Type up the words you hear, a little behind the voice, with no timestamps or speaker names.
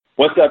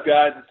What's up,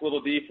 guys? It's Little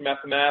D from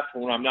FMF.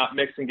 When I'm not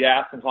mixing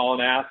gas and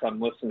hauling ass,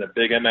 I'm listening to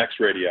Big MX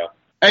Radio.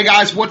 Hey,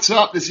 guys, what's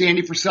up? This is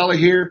Andy Frisella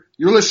here.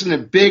 You're listening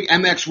to Big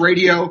MX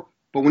Radio,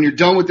 but when you're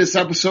done with this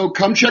episode,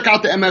 come check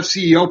out the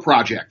MFCEO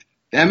project,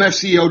 the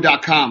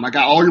MFCEO.com. I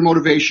got all your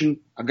motivation.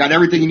 I've got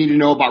everything you need to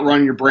know about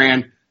running your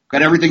brand. I've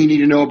got everything you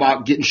need to know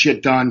about getting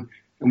shit done,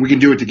 and we can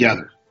do it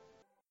together.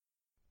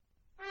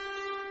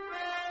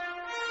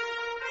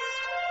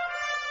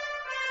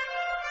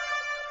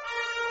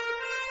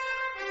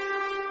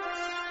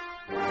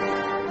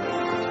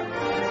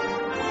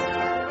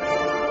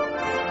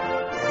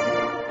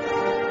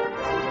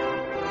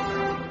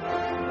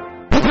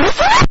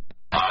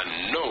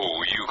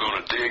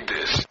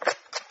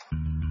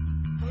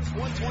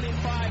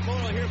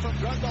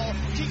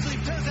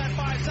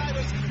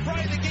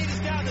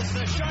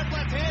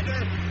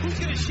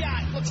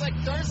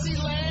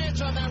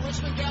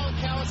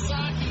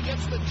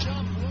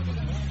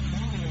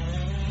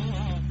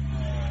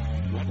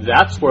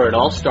 That's where it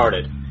all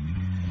started.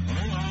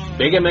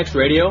 Big MX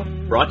Radio,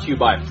 brought to you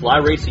by Fly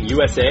Racing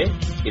USA,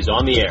 is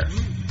on the air.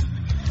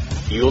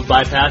 Fueled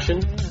by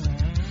passion,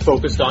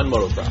 focused on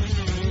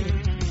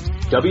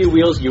motocross. W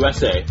Wheels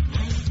USA,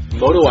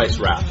 Moto Ice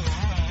Wrap,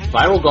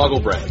 Viral Goggle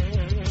Brand,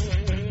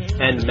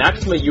 and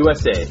Maxima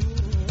USA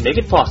make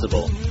it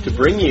possible to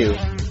bring you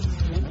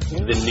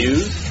the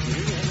news,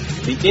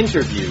 the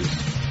interviews,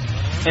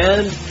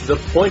 and the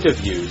point of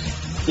views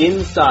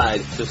inside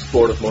the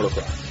sport of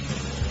motocross.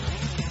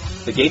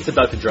 The gate's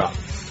about to drop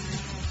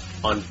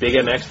on Big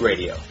MX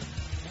Radio.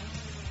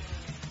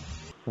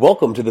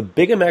 Welcome to the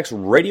Big MX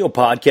Radio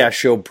podcast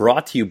show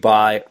brought to you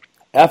by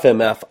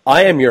FMF.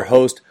 I am your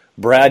host,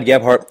 Brad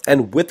Gebhart,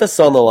 and with us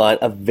on the line,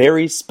 a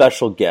very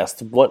special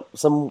guest. What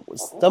some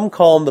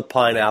call him the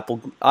Pineapple.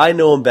 I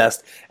know him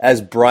best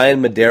as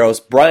Brian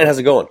Medeiros. Brian, how's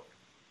it going?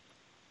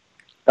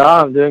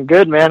 I'm doing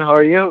good, man. How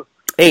are you?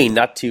 Hey,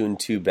 not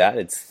too bad.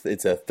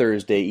 It's a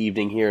Thursday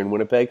evening here in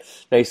Winnipeg.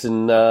 Nice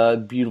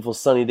and beautiful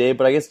sunny day,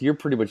 but I guess you're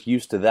pretty much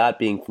used to that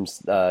being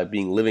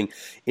living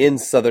in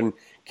Southern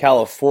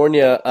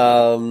California.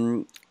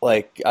 I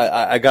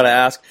gotta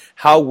ask,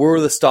 how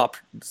were the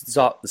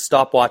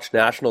stopwatch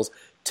nationals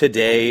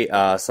today?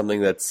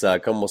 Something that's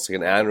almost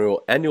like an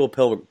annual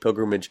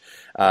pilgrimage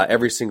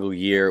every single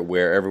year,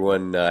 where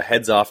everyone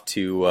heads off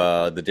to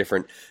the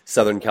different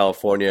Southern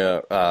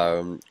California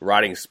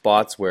riding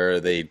spots where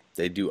they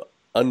do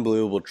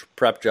unbelievable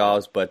prep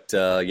jobs, but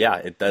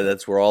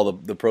that's where all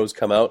the pros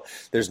come out.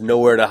 There's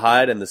nowhere to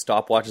hide, and the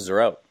stopwatches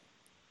are out.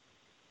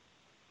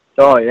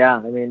 Oh yeah,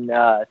 I mean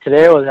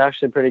today was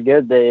actually pretty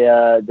good.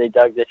 They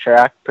dug the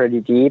track pretty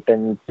deep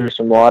and threw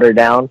some water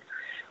down,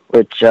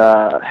 which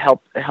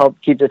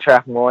helped keep the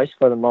track moist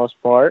for the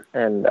most part.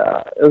 And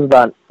it was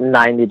about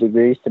 90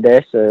 degrees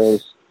today, so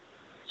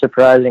the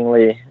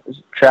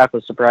track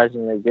was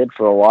surprisingly good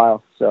for a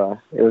while. So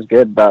it was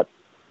good, but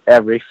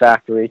every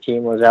factory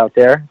team was out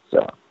there,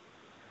 so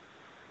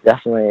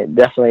definitely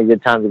a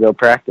good time to go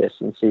practice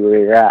and see where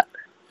you're at.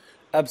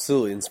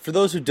 Absolutely. And for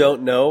those who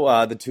don't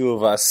know, the two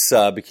of us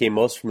became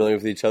most familiar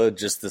with each other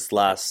just this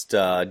last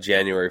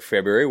January,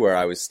 February, where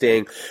I was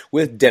staying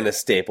with Dennis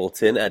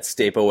Stapleton at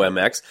Stapo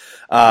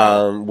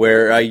MX,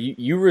 where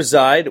you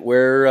reside,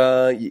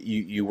 where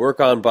you work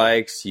on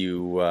bikes,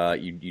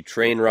 you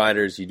train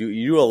riders, you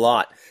do a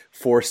lot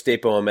for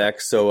Stapo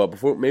MX. So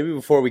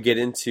before we get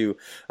into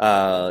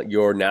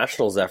your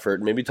nationals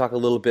effort, maybe talk a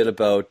little bit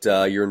about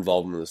your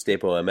involvement with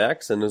Stapo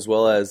MX, and as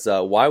well as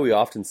why we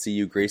often see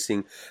you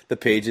gracing the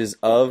pages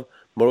of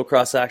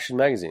Motocross Action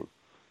magazine.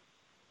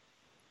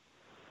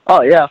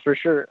 Oh yeah, for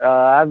sure.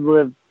 I've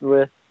lived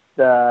with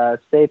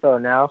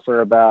Stapo now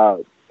for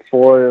about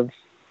four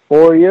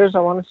years, I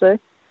want to say,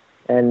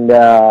 and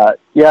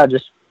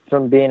just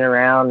from being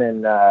around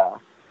and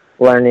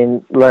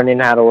learning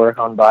how to work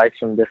on bikes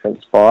from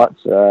different spots.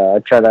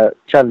 I try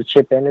to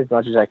chip in as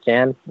much as I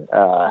can,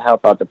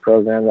 help out the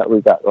program that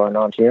we've got going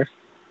on here.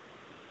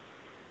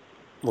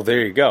 Well,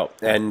 there you go,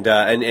 and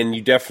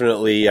you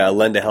definitely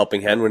lend a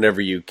helping hand whenever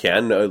you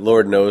can.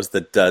 Lord knows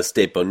that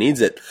Stapo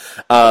needs it.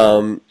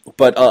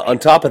 But on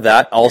top of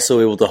that, also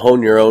able to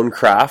hone your own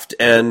craft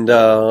and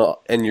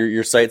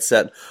your sights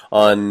set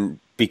on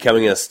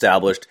becoming an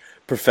established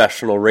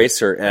professional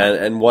racer,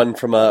 and one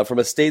from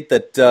a state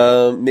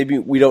that maybe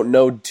we don't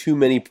know too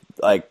many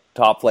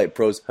top flight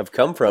pros have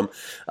come from.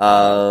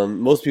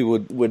 Most people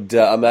would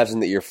imagine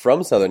that you're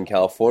from Southern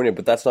California,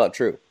 but that's not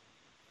true.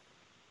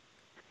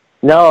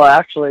 No,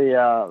 actually,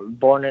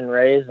 born and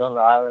raised on the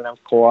island of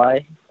Kauai,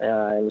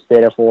 in the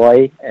state of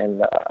Hawaii,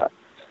 and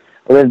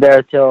lived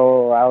there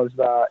till I was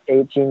about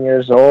 18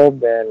 years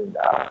old. And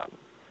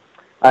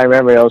I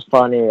remember it was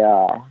funny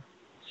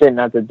sitting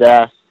at the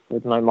desk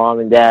with my mom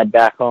and dad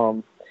back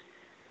home,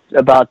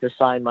 about to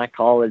sign my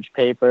college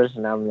papers,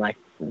 and I'm like,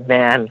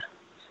 man,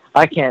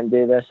 I can't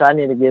do this. I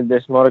need to give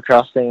this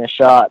motocross thing a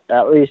shot,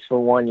 at least for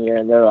 1 year.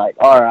 And they're like,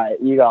 all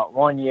right, you got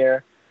 1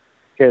 year.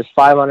 Here's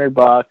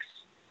 $500.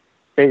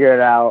 Figure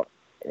it out.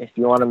 If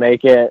you want to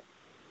make it,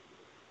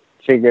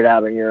 figure it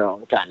out on your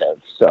own, kind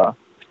of. So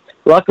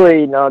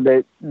luckily,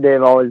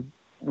 they've always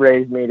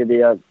raised me to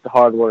be a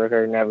hard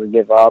worker, never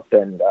give up,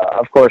 and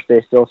of course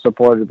they still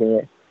supported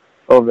me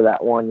over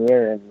that 1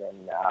 year, and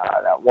then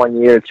that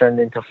 1 year turned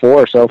into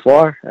 4 so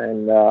far,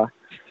 and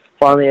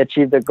finally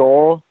achieved the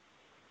goal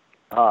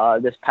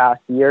this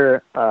past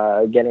year,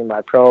 getting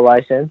my pro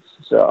license,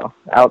 so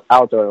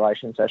outdoor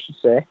license, I should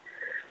say.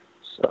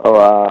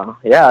 So,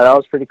 yeah, that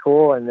was pretty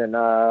cool. And then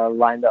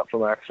lined up for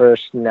my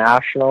first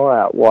national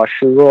at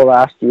Washougal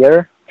last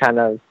year.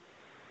 It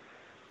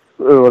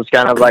was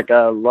kind of like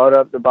a load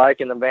up the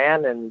bike in the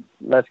van and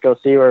let's go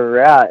see where we're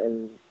at,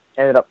 and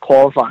ended up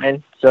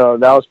qualifying. So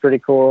that was pretty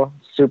cool.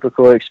 Super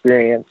cool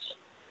experience.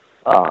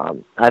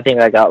 I think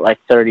I got like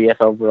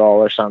 30th overall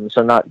or something,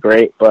 so not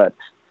great, but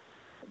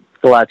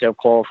glad to have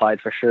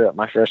qualified for sure at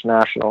my first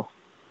national.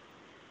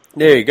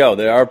 There you go.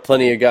 There are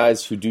plenty of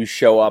guys who do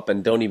show up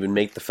and don't even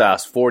make the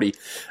Fast 40,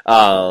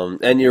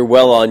 and you're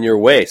well on your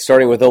way.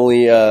 Starting with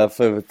only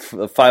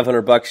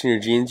 $500 in your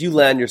jeans, you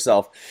land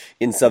yourself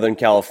in Southern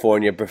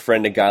California,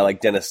 befriend a guy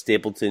like Dennis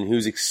Stapleton,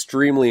 who's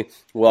extremely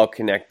well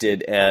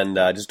connected and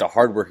just a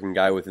hardworking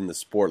guy within the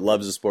sport,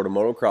 loves the sport of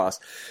motocross.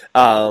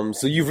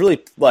 So you've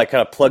really kind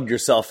of plugged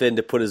yourself in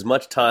to put as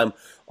much time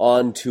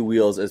on two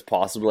wheels as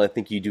possible. I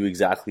think you do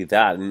exactly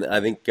that, and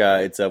I think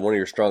it's one of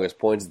your strongest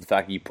points is the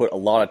fact that you put a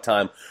lot of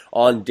time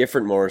on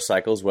different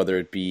motorcycles, whether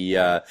it be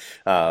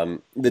the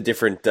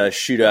different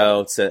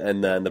shootouts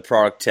and the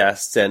product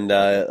tests and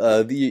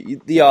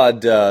the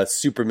odd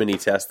super mini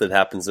test that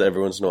happens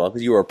every once in a while,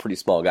 because you are a pretty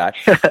small guy.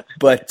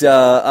 But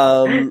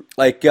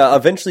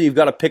eventually you've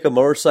got to pick a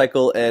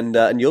motorcycle,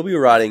 and you'll be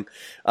riding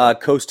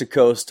coast to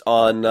coast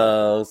on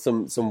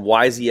some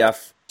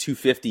YZF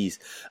 250s.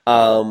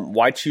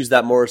 Why choose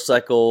that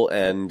motorcycle,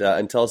 and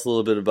tell us a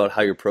little bit about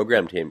how your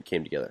program came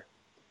together?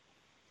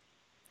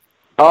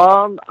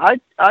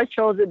 I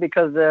chose it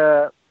because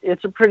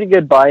it's a pretty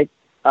good bike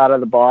out of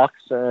the box.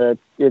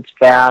 It's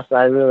fast.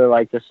 I really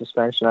like the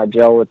suspension. I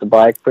gel with the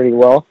bike pretty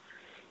well,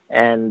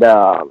 and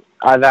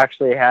I've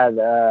actually had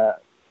a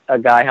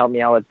guy help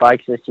me out with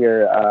bikes this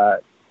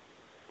year,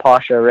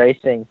 Pasha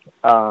Racing.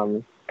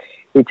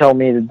 He told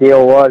me the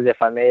deal was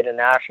if I made a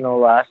national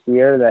last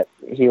year that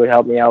he would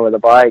help me out with a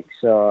bike.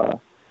 So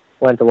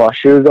went to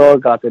Washougal,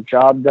 got the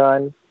job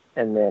done,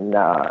 and then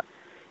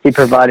he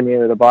provided me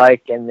with a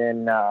bike. And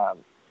then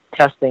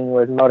testing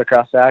with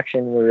Motocross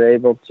Action, we were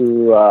able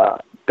to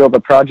build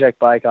a project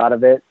bike out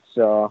of it.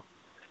 So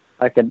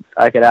I could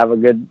have a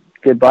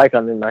good bike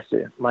on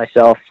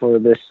myself for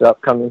this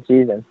upcoming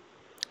season.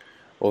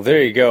 Well,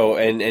 there you go,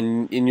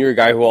 and you're a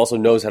guy who also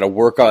knows how to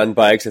work on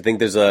bikes. I think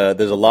there's a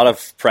lot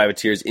of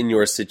privateers in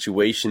your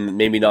situation that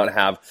maybe not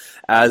have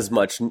as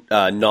much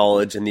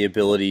knowledge and the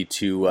ability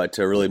to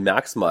really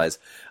maximize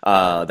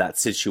that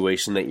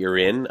situation that you're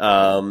in.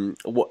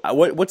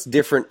 What's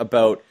different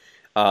about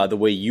the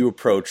way you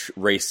approach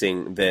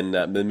racing than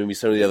maybe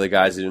some of the other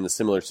guys that are in a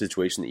similar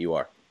situation that you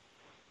are?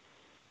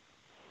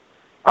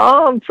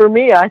 For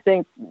me, I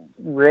think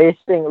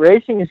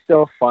racing is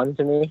still fun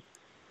to me.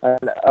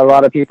 A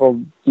lot of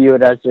people view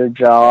it as their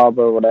job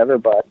or whatever,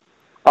 but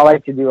I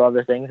like to do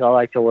other things. I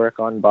like to work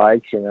on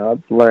bikes,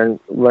 learn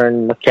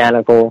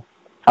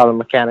how the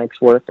mechanics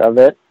work of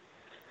it.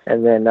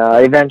 And then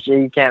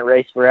eventually you can't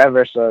race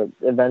forever, so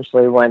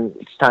eventually when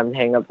it's time to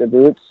hang up the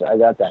boots, I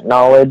got that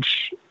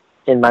knowledge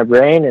in my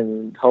brain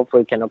and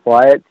hopefully can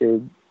apply it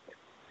to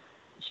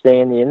stay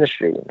in the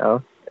industry,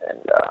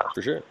 And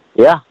for sure.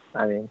 Yeah,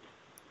 I mean,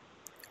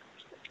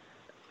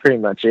 pretty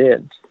much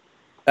it.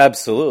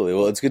 Absolutely.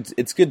 Well,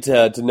 it's good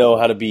to know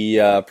how to be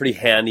pretty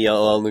handy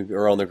around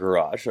the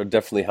garage. It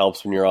definitely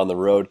helps when you're on the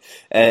road.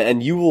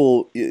 And you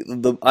will,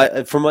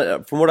 from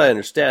what I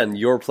understand,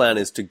 your plan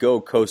is to go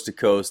coast to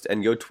coast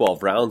and go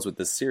 12 rounds with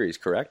this series,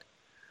 correct?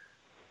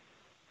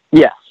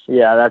 Yes.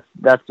 Yeah,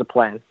 that's the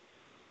plan.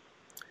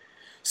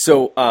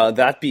 So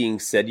that being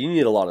said, you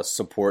need a lot of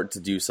support to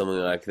do something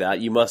like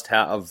that. You must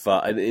have,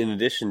 in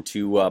addition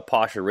to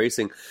Pasha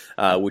Racing,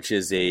 which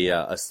is a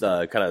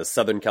kind of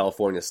Southern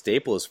California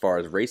staple as far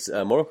as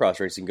motocross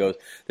racing goes,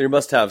 there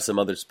must have some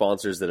other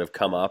sponsors that have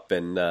come up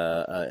and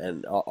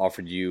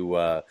offered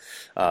you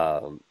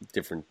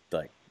different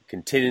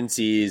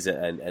contingencies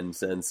and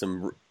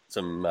some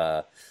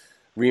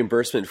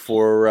reimbursement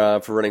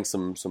for running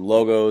some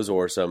logos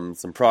or some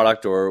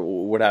product or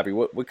what have you.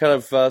 What kind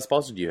of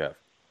sponsor do you have?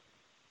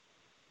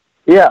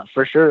 Yeah,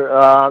 for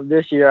sure.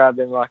 This year I've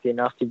been lucky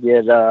enough to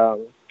get a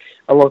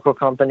local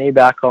company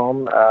back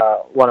home.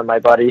 One of my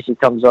buddies, he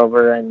comes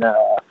over and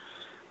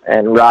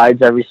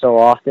rides every so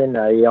often.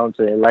 He owns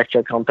an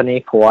electric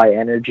company, Kauai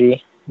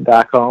Energy,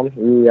 back home.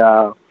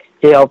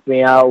 He helped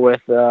me out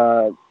with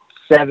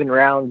 7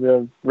 rounds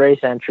of race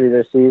entry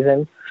this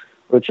season,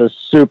 which was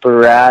super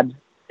rad.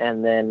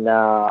 And then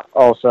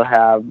also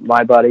have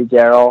my buddy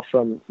Daryl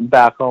from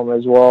back home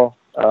as well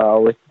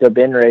with the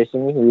Bin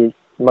Racing. He's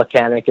a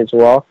mechanic as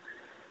well.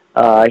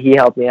 He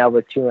helped me out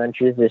with 2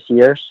 entries this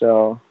year,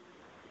 so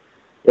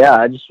yeah,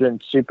 I've just been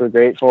super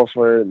grateful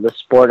for the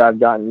support I've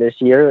gotten this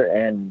year,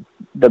 and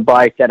the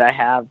bike that I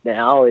have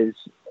now is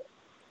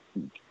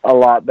a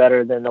lot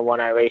better than the one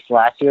I raced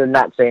last year.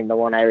 Not saying the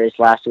one I raced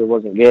last year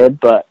wasn't good,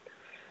 but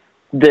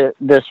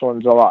this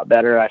one's a lot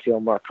better. I feel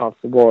more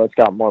comfortable. It's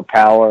got more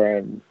power,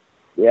 and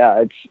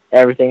yeah,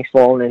 everything's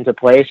fallen into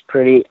place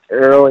pretty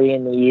early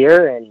in the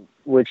year, and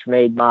which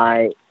made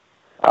my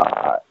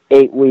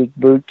 8-week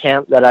boot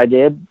camp that I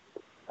did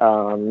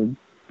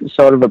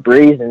sort of a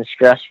breeze and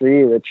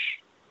stress-free, which,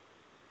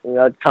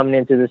 coming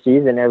into the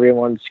season,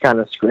 everyone's kind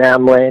of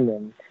scrambling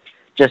and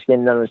just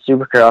getting done with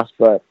Supercross,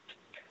 but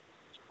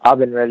I've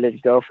been ready to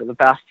go for the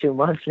past 2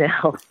 months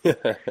now.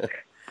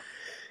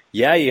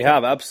 Yeah, you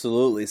have,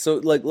 absolutely. So,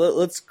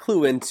 let's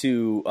clue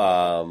into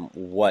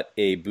what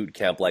a boot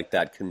camp like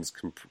that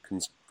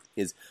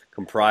is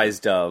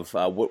comprised of.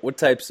 What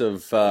types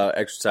of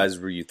exercises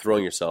were you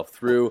throwing yourself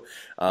through?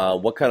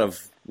 What kind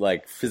of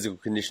physical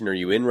condition are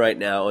you in right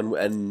now?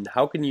 And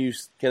how can you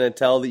kind of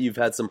tell that you've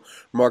had some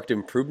marked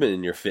improvement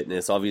in your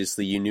fitness?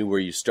 Obviously, you knew where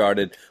you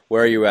started.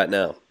 Where are you at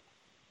now?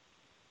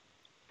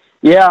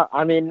 Yeah,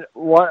 I mean,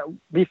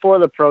 before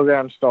the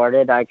program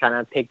started, I kind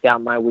of picked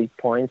out my weak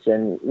points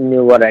and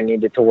knew what I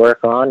needed to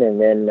work on, and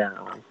then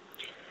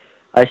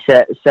I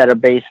set a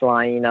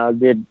baseline.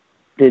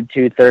 Did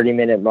 2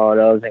 30-minute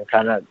motos and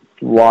kind of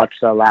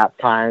watched the lap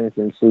times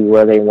and see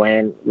where they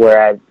went,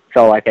 where I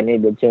felt like I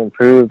needed to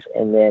improve,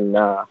 and then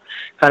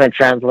kind of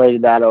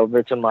translated that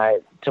over to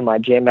my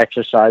gym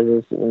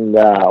exercises and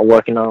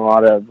working on a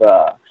lot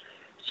of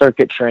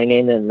circuit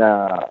training and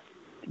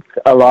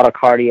a lot of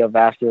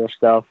cardiovascular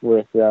stuff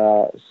with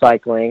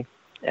cycling,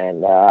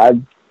 and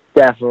I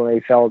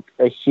definitely felt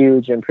a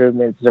huge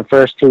improvement. The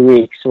first 2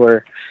 weeks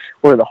were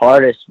the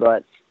hardest,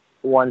 but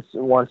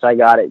once I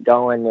got it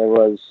going, it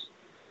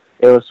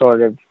was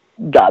sort of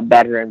got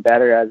better and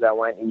better as I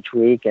went each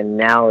week, and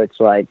now it's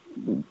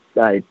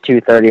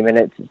 2 30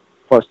 minutes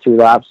plus 2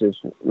 laps is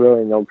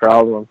really no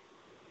problem.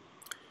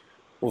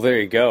 Well,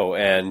 there you go,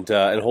 and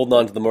holding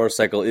on to the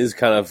motorcycle is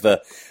kind of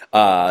the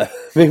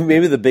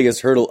maybe the biggest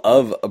hurdle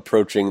of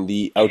approaching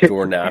the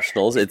outdoor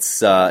nationals.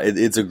 It's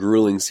a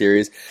grueling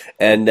series,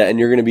 and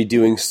you're going to be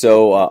doing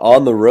so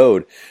on the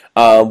road.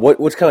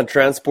 What kind of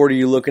transport are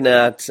you looking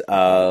at?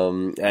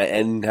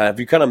 And have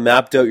you kind of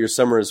mapped out your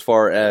summer as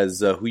far as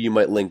who you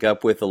might link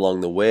up with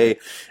along the way?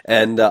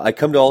 And I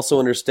come to also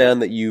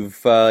understand that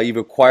you've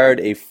acquired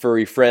a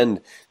furry friend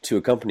to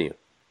accompany you.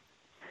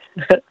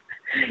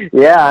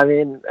 Yeah, I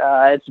mean,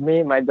 it's me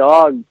and my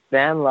dog,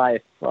 van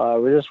life.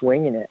 We're just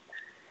winging it.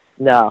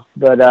 No,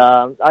 but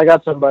I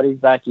got some buddies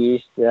back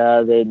east.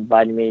 They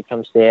invited me to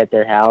come stay at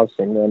their house,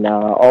 and then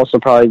also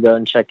probably go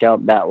and check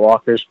out Bat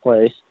Walker's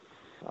place.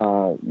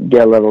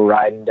 Get a little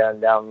riding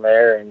done down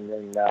there, and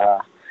then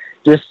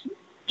just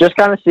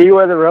kind of see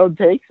where the road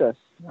takes us.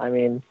 I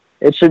mean,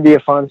 it should be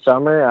a fun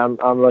summer.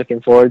 I'm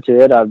looking forward to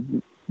it. I've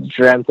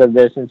dreamt of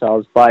this since I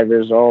was 5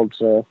 years old,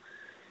 so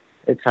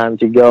it's time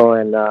to go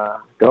and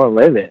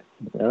live it,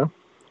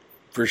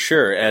 For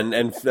sure, and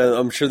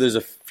I'm sure there's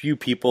a few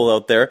people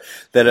out there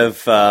that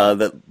have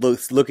that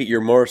look at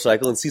your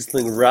motorcycle and see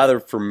something rather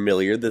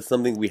familiar. That's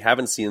something we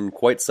haven't seen in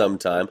quite some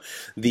time.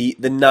 The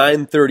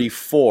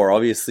 934,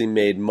 obviously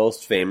made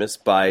most famous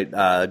by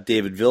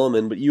David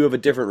Villeman, but you have a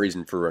different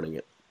reason for running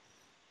it.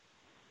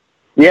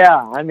 Yeah,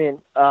 I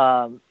mean,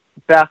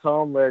 back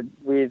home where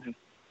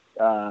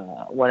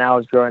when I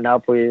was growing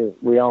up,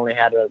 we only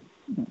had a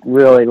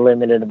really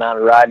limited amount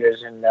of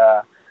riders, and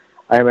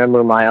I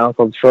remember my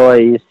Uncle Troy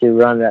used to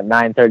run that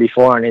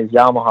 934 on his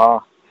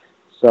Yamaha.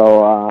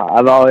 So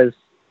I've always,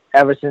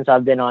 ever since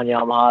I've been on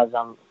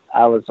Yamahas,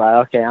 I was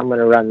like, okay, I'm going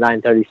to run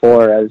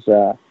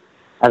 934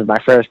 as my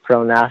first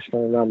pro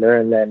national number,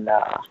 and then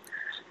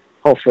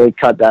hopefully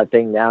cut that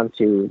thing down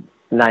to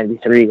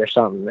 93 or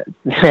something at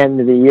the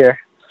end of the year.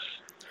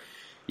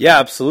 Yeah,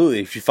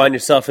 absolutely. If you find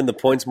yourself in the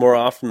points more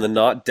often than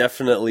not,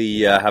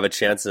 definitely have a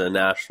chance at a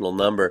national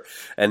number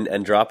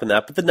and dropping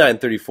that. But the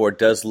 934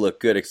 does look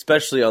good,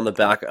 especially on the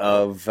back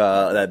of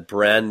that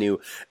brand new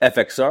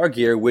FXR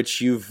gear,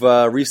 which you've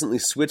recently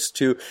switched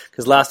to,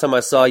 because last time I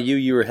saw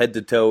you were head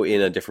to toe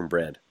in a different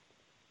brand.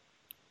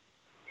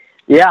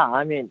 Yeah,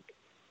 I mean,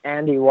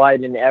 Andy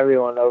White and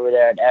everyone over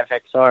there at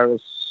FXR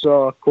was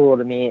so cool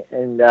to me.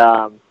 And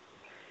I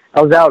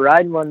was out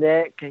riding one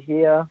day at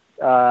Kahia.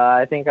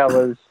 I think I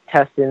was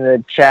testing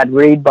the Chad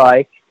Reed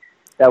bike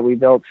that we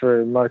built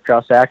for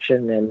Motocross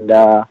Action, and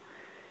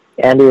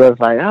Andy was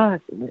like,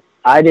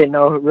 I didn't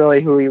know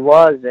really who he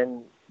was,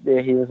 and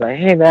he was like,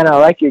 hey man, I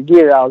like your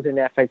gear. I was in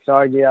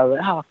FXR gear. I was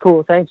like, oh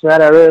cool, thanks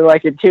man, I really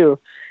like it too,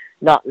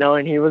 not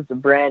knowing he was the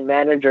brand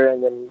manager.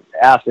 And then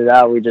after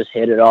that we just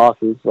hit it off.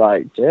 He's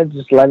like, yeah,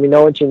 just let me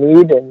know what you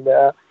need, and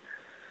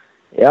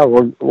yeah,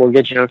 we'll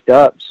get you hooked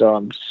up. So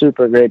I'm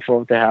super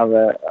grateful to have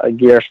a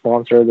gear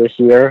sponsor this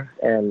year,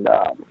 and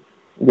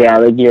yeah,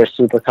 the gear is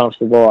super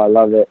comfortable. I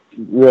love it.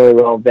 Really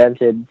well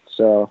vented,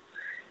 so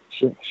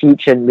heat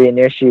shouldn't be an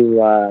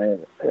issue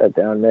on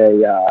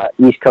the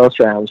East Coast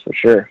rounds for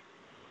sure.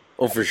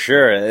 Oh, for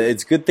sure.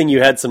 It's a good thing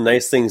you had some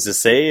nice things to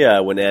say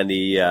when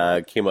Andy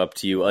came up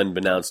to you,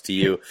 unbeknownst to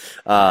you.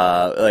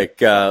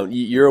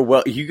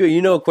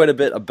 You know quite a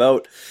bit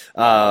about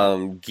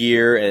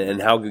gear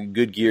and how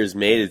good gear is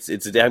made.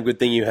 It's a damn good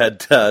thing you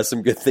had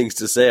some good things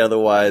to say.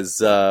 Otherwise,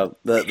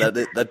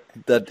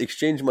 that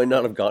exchange might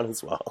not have gone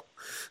as well.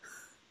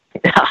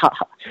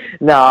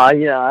 No,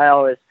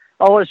 I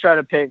always try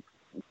to pick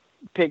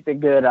the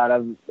good out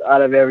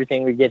of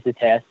everything we get to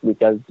test,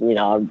 because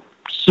I'm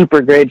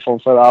super grateful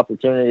for the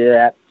opportunity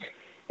that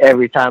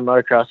every time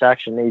Motocross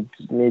Action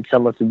needs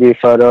someone to do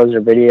photos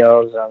or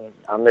videos,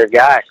 I'm their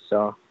guy.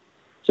 So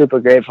super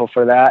grateful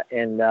for that.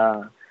 And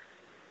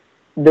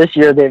this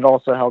year they've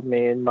also helped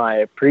me in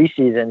my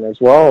preseason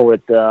as well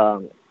with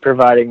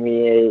providing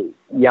me a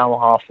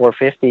Yamaha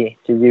 450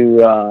 to do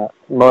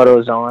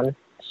motos on.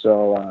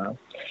 So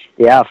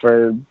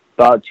for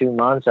about 2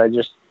 months I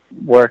just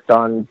worked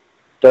on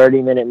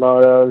 30-minute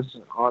motos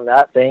on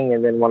that thing,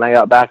 and then when I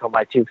got back on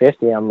my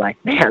 250, I'm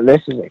like, man,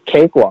 this is a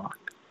cakewalk.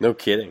 No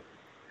kidding.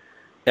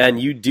 And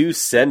you do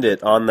send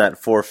it on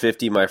that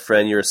 450, my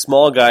friend. You're a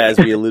small guy, as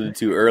we alluded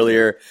to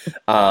earlier,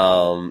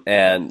 and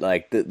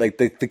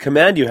the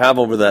command you have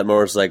over that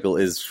motorcycle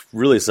is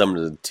really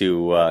something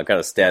to kind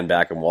of stand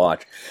back and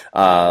watch.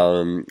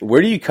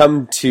 Where do you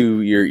come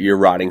to your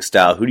riding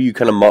style? Who do you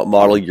kind of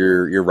model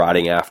your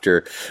riding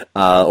after,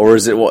 or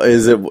is it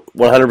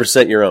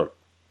 100% your own?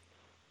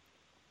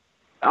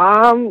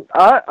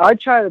 I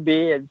try to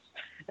be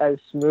as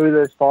smooth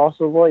as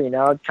possible,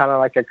 kind of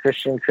like a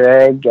Christian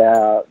Craig,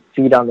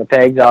 feet on the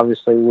pegs.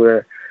 Obviously,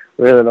 we're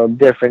a little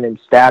different in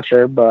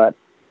stature, but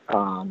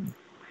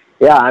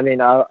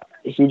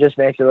he just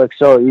makes it look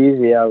so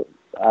easy. I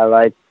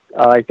like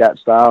that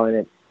style, and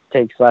it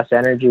takes less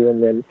energy.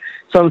 And then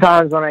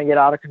sometimes when I get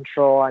out of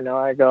control, I know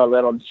I go a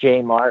little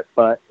J-Mart,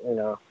 but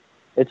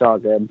it's all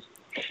good.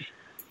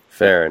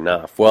 Fair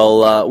enough.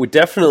 Well, we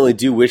definitely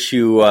do wish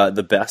you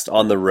the best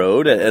on the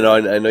road, and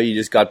I know you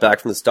just got back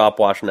from the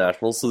Stopwatch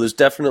Nationals, so there's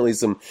definitely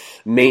some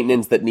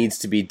maintenance that needs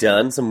to be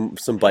done,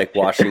 some bike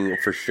washing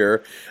for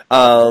sure.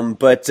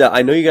 But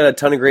I know you got a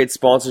ton of great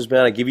sponsors,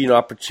 man. I give you an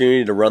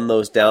opportunity to run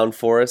those down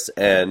for us,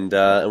 and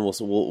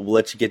we'll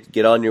let you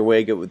get on your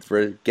way, get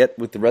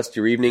with the rest of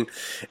your evening.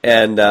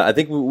 And I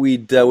think what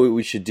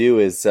we should do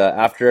is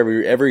after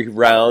every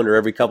round or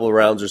every couple of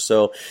rounds or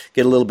so,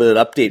 get a little bit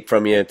of update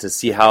from you to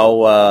see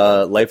how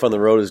life on the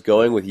road is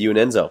going with you and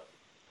Enzo.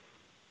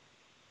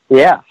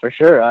 Yeah, for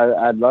sure.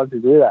 I'd love to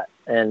do that.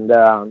 And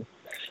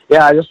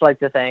I'd just like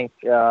to thank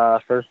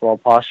first of all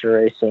Posture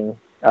Racing,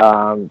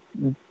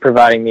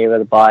 providing me with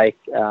a bike.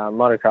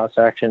 Motocross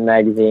Action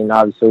magazine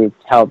obviously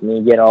helped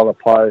me get all the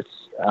parts.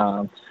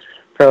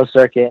 Pro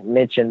Circuit,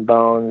 Mitch and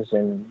Bones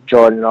and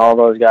Jordan, all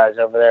those guys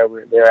over there,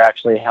 they're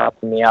actually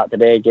helping me out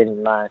today,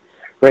 getting my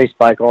race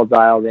bike all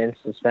dialed in,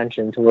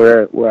 suspension to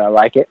where I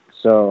like it.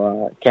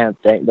 So can't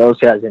thank those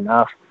guys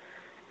enough.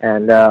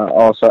 And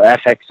also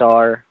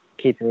FXR,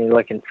 keeping me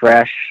looking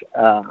fresh.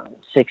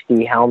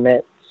 60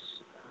 helmets,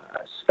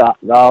 Scott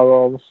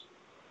goggles,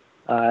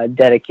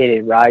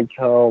 Dedicated Ride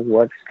Co.,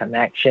 Works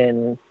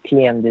Connection,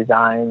 TM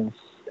Designs,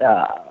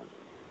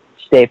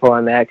 Staple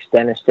MX,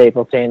 Dennis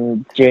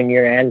Stapleton,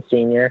 Junior and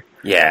Senior.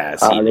 Yeah,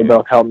 they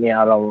both helped me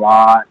out a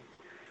lot.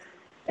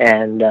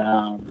 And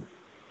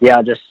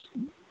just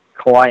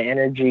Kauai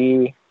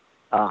Energy,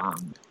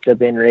 the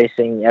Bin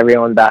Racing,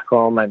 everyone back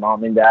home, my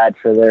mom and dad,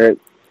 for their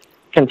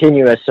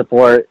continuous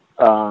support.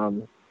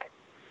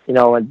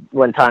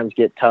 When times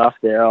get tough,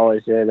 they're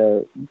always there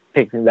to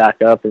pick me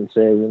back up and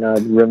say,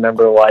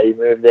 remember why you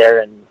moved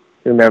there and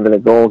remember the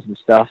goals and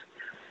stuff.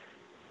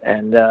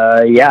 And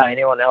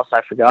anyone else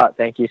I forgot,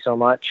 thank you so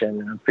much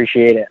and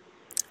appreciate it.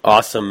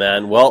 Awesome,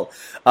 man. Well,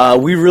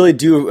 we really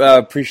do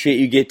appreciate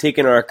you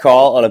taking our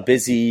call on a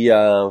busy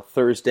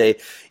Thursday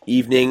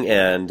evening,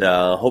 and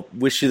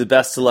wish you the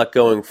best of luck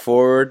going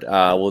forward.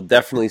 We'll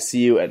definitely see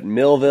you at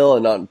Millville,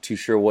 and not too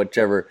sure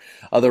whichever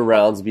other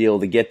rounds we'll be able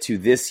to get to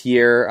this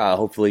year.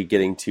 Hopefully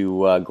getting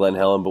to Glen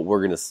Helen,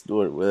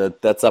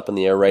 but that's up in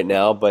the air right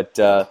now. But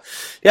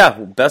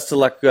best of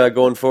luck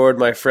going forward,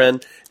 my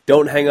friend.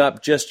 Don't hang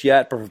up just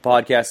yet, but for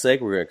podcast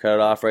sake, we're going to cut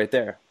it off right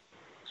there.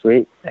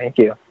 Sweet. Thank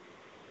you.